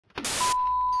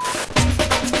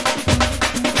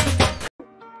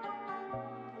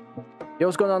Yo,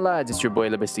 what's going on, lads? It's your boy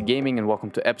Labisty Gaming, and welcome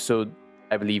to episode,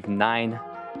 I believe, 9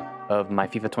 of my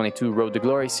FIFA 22 Road to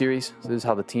Glory series. So this is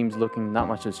how the team's looking. Not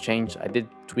much has changed. I did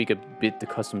tweak a bit the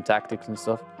custom tactics and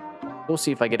stuff. We'll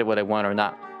see if I get it what I want or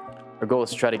not. Our goal is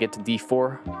to try to get to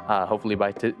D4, hopefully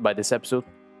by this episode.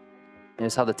 And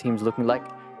this is how the team's looking like.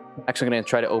 Actually, going to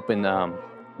try to open a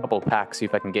couple packs, see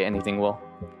if I can get anything well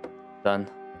done.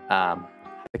 I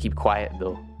keep quiet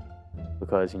though,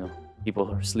 because, you know,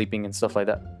 people are sleeping and stuff like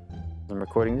that. I'm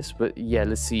recording this, but yeah,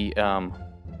 let's see. Go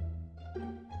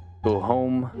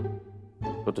home,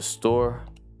 go to store.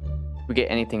 If we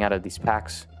get anything out of these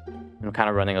packs, I'm kind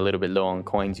of running a little bit low on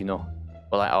coins, you know.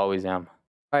 Well, I always am.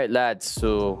 All right, lads,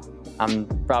 so I'm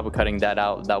probably cutting that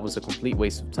out. That was a complete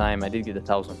waste of time. I did get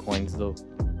 1,000 coins though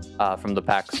from the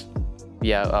packs.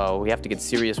 Yeah, we have to get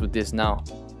serious with this now.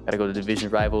 Gotta go to division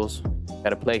rivals,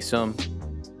 gotta play some,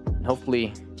 and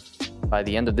hopefully by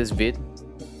the end of this vid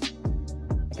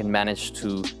I can manage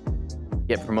to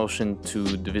get promotion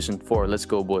to Division 4. Let's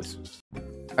go, boys.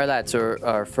 Alright, lads, so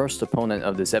our first opponent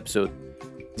of this episode,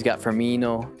 he's got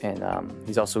Firmino, and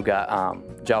he's also got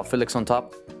João Felix on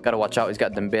top. Gotta watch out, he's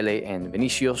got Dembele and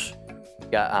Vinicius. He's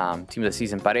got team of the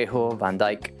season Parejo, Van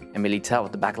Dijk, and Militao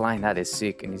with the back line. That is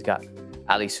sick. And he's got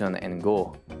Alisson and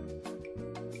goal.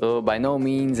 So by no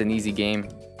means an easy game.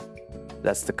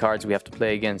 That's the cards we have to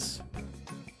play against.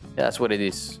 Yeah, that's what it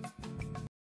is.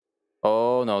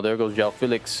 Oh no, there goes João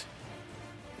Felix.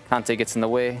 Kante gets in the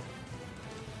way.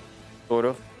 Sort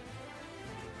of.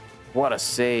 What a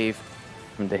save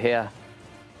from De Gea.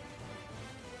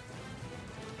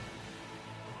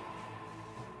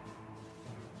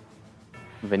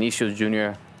 Vinicius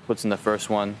Jr. puts in the first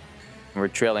one. And we're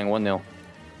trailing 1-0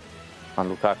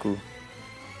 on Lukaku.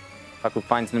 Lukaku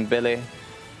finds Dembele.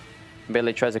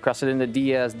 Dembele tries to cross it into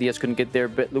Diaz. Diaz couldn't get there,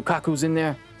 but Lukaku's in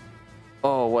there.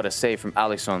 Oh, what a save from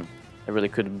Alisson. It really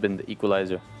could have been the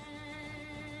equalizer.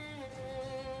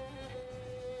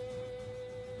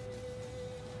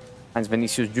 Finds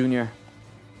Vinicius Jr.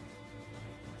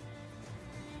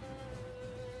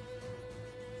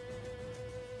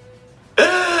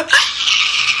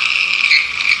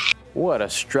 What a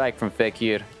strike from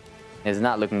Fekir. It's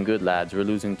not looking good, lads. We're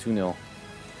losing 2-0.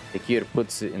 Fekir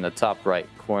puts it in the top right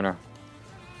corner.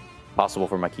 Possible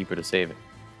for my keeper to save it.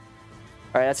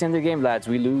 Alright, that's the end of the game, lads.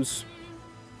 We lose.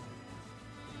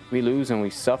 We lose and we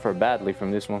suffer badly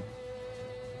from this one.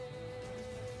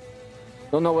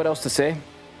 Don't know what else to say.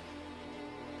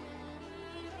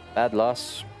 Bad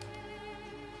loss.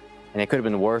 And it could have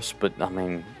been worse, but I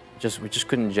mean, we just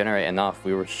couldn't generate enough.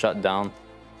 We were shut down.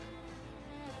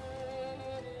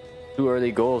 2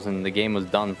 early goals and the game was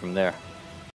done from there.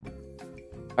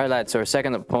 Alright, lads, so our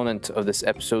second opponent of this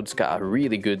episode's got a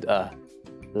really good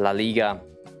La Liga,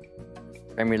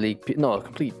 Premier League, no,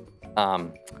 complete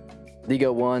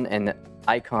Liga 1 and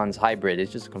Icons hybrid.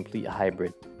 It's just a complete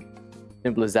hybrid.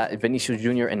 Simple as that. Vinicius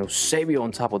Jr. and Eusebio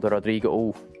on top of the Rodrigo.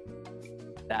 Oh,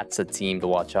 that's a team to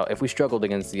watch out. If we struggled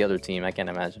against the other team, I can't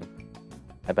imagine.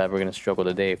 I bet we're going to struggle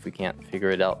today if we can't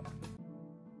figure it out.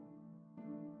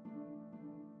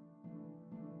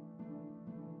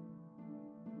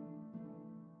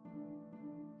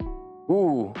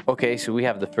 Ooh, okay, so we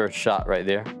have the first shot right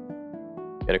there.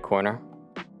 Get a corner.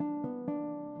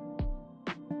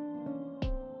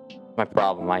 My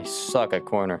problem, I suck at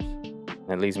corners.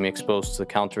 And it leaves me exposed to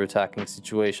counter-attacking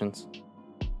situations.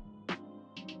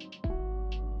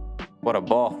 What a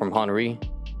ball from Henry.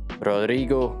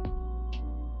 Rodrigo.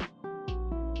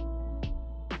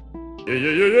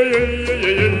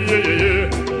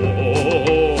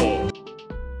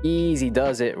 Easy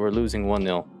does it. We're losing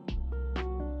 1-0.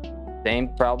 Same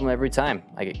problem every time.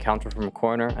 I get countered from a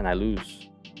corner and I lose.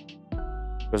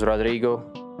 Goes Rodrigo.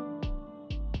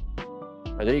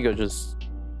 Rodrigo just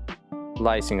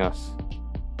slicing us.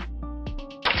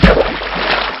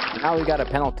 Now we got a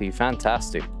penalty.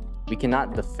 Fantastic. We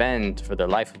cannot defend for the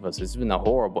life of us. It's been a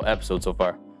horrible episode so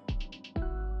far.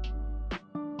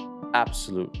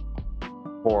 Absolute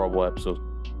horrible episode.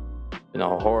 Been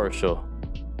a horror show.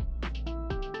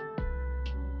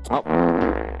 Oh,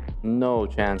 no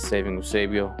chance saving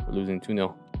Eusebio. We're losing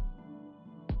 2-0.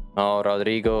 Oh,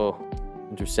 Rodrigo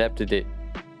intercepted it.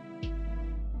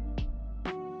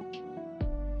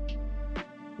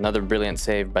 Another brilliant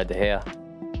save by De Gea,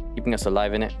 keeping us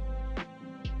alive in it.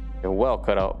 They're well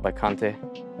cut out by Kante.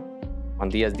 On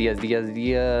Diaz.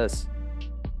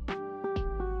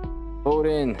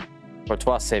 Foden.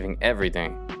 Courtois saving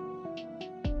everything.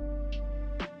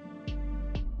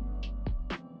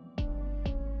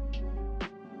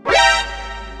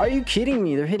 Are you kidding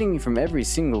me? They're hitting me from every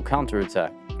single counter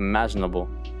attack imaginable.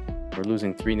 We're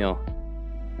losing 3-0.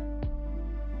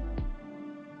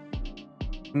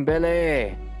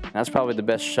 Mbele! That's probably the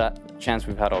best chance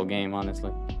we've had all game,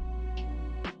 honestly.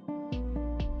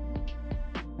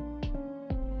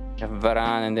 You have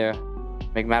Varane in there.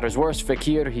 Make matters worse,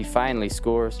 Fekir, he finally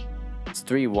scores. It's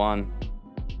 3-1.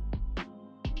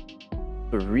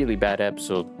 A really bad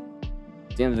episode.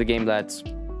 At the end of the game, lads.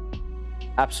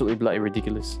 Absolutely bloody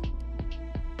ridiculous.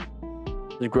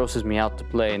 It grosses me out to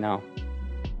play now.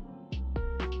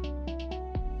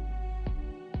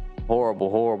 Horrible,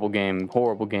 horrible game.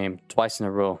 Horrible game. Twice in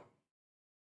a row.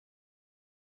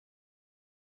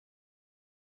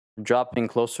 Dropping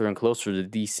closer and closer to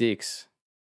D6.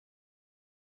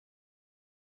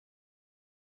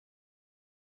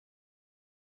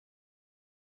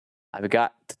 I've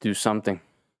got to do something.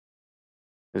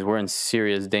 Because we're in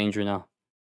serious danger now.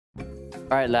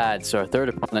 Alright, lads. So our third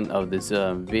opponent of this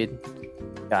vid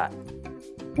got...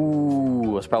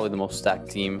 Ooh, it's probably the most stacked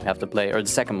team I have to play. Or the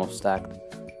second most stacked.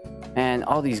 And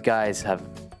all these guys have...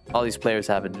 All these players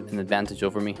have an advantage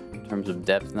over me in terms of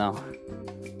depth now.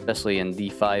 Especially in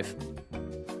D5.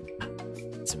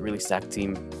 It's a really stacked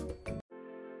team.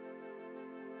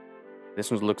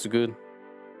 This one looks good.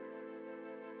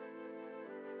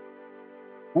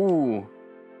 Ooh.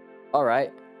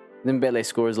 Alright. Dembele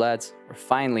scores, lads. We're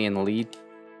finally in the lead.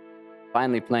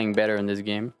 Finally playing better in this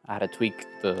game. I had to tweak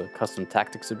the custom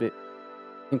tactics a bit.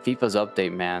 I think FIFA's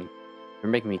update, man. They're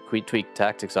making me tweak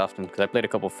tactics often because I played a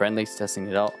couple friendlies testing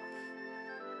it out.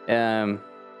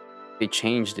 They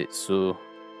changed it, so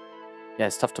yeah,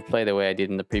 it's tough to play the way I did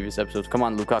in the previous episodes. Come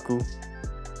on, Lukaku.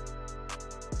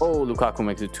 Oh, Lukaku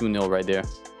makes it 2-0 right there.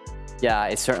 Yeah,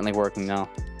 it's certainly working now.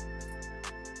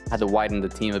 Had to widen the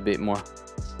team a bit more.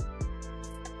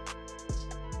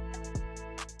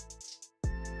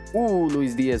 Ooh,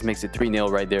 Luis Diaz makes it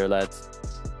 3-0 right there, lads.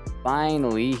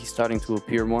 Finally, he's starting to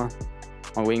appear more.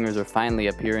 Our wingers are finally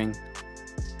appearing.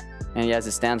 And yeah, as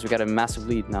it stands, we got a massive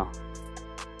lead now.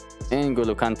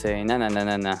 N'Golo Kante.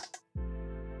 Nah.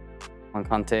 On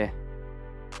Kante.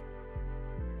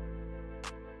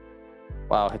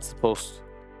 Wow, hits the post.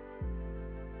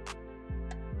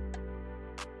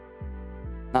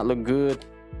 Not look good.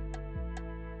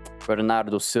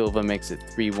 Bernardo Silva makes it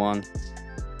 3-1.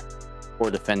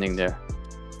 Poor defending there.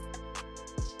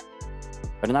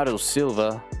 Bernardo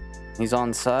Silva, he's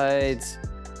on sides.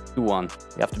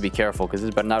 2-1. You have to be careful because this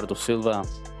is Bernardo Silva.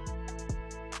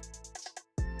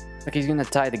 Like he's gonna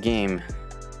tie the game.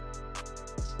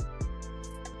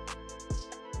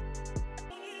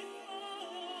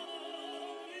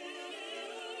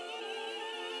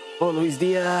 Oh, Luis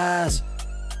Diaz!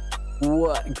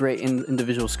 What great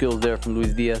individual skills there from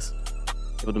Luis Diaz.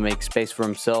 Able to make space for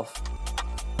himself.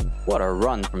 What a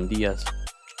run from Diaz.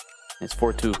 It's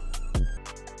 4-2.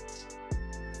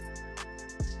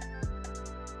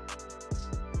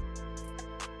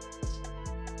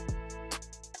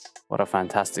 What a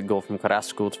fantastic goal from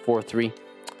Carrasco. It's 4-3.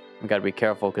 We gotta be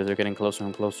careful because they're getting closer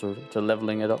and closer to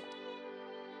leveling it up.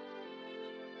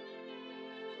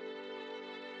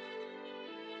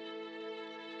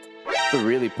 It's a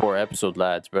really poor episode,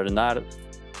 lads.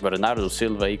 Bernardo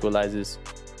Silva equalizes.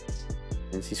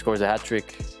 And he scores a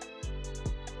hat-trick.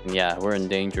 And yeah, we're in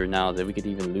danger now that we could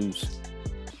even lose.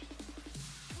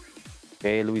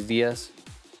 Okay, Luis Diaz.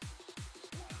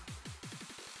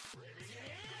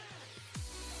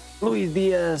 Luis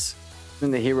Diaz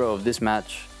been the hero of this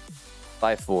match.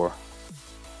 5-4.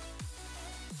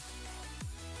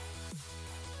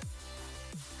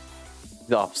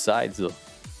 The offsides though.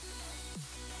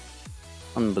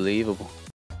 Unbelievable.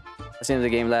 That's the end of the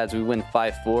game, lads. We win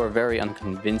 5-4. Very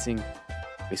unconvincing.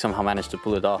 We somehow managed to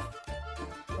pull it off.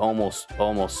 Almost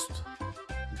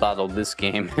battled this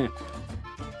game.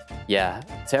 Yeah,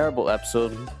 terrible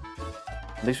episode.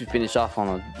 At least we finished off on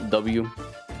a W.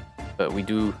 But we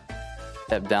do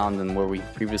step down than where we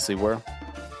previously were.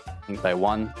 I think by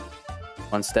one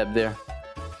step there.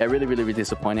 Yeah, really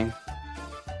disappointing.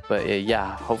 But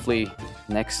yeah, hopefully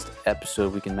next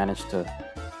episode we can manage to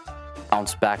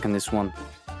bounce back in this one.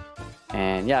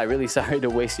 And yeah, really sorry to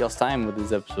waste y'all's time with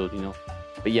this episode, you know.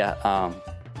 But yeah,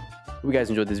 if you guys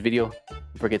enjoyed this video,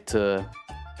 don't forget to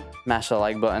smash the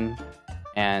like button.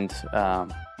 And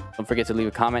don't forget to leave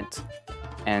a comment.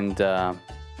 And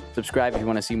subscribe if you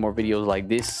want to see more videos like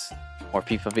this. More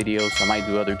FIFA videos. I might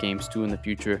do other games too in the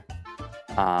future.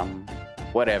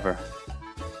 Whatever.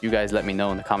 You guys let me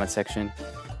know in the comment section.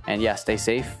 And yeah, stay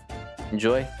safe.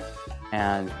 Enjoy.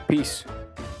 And peace.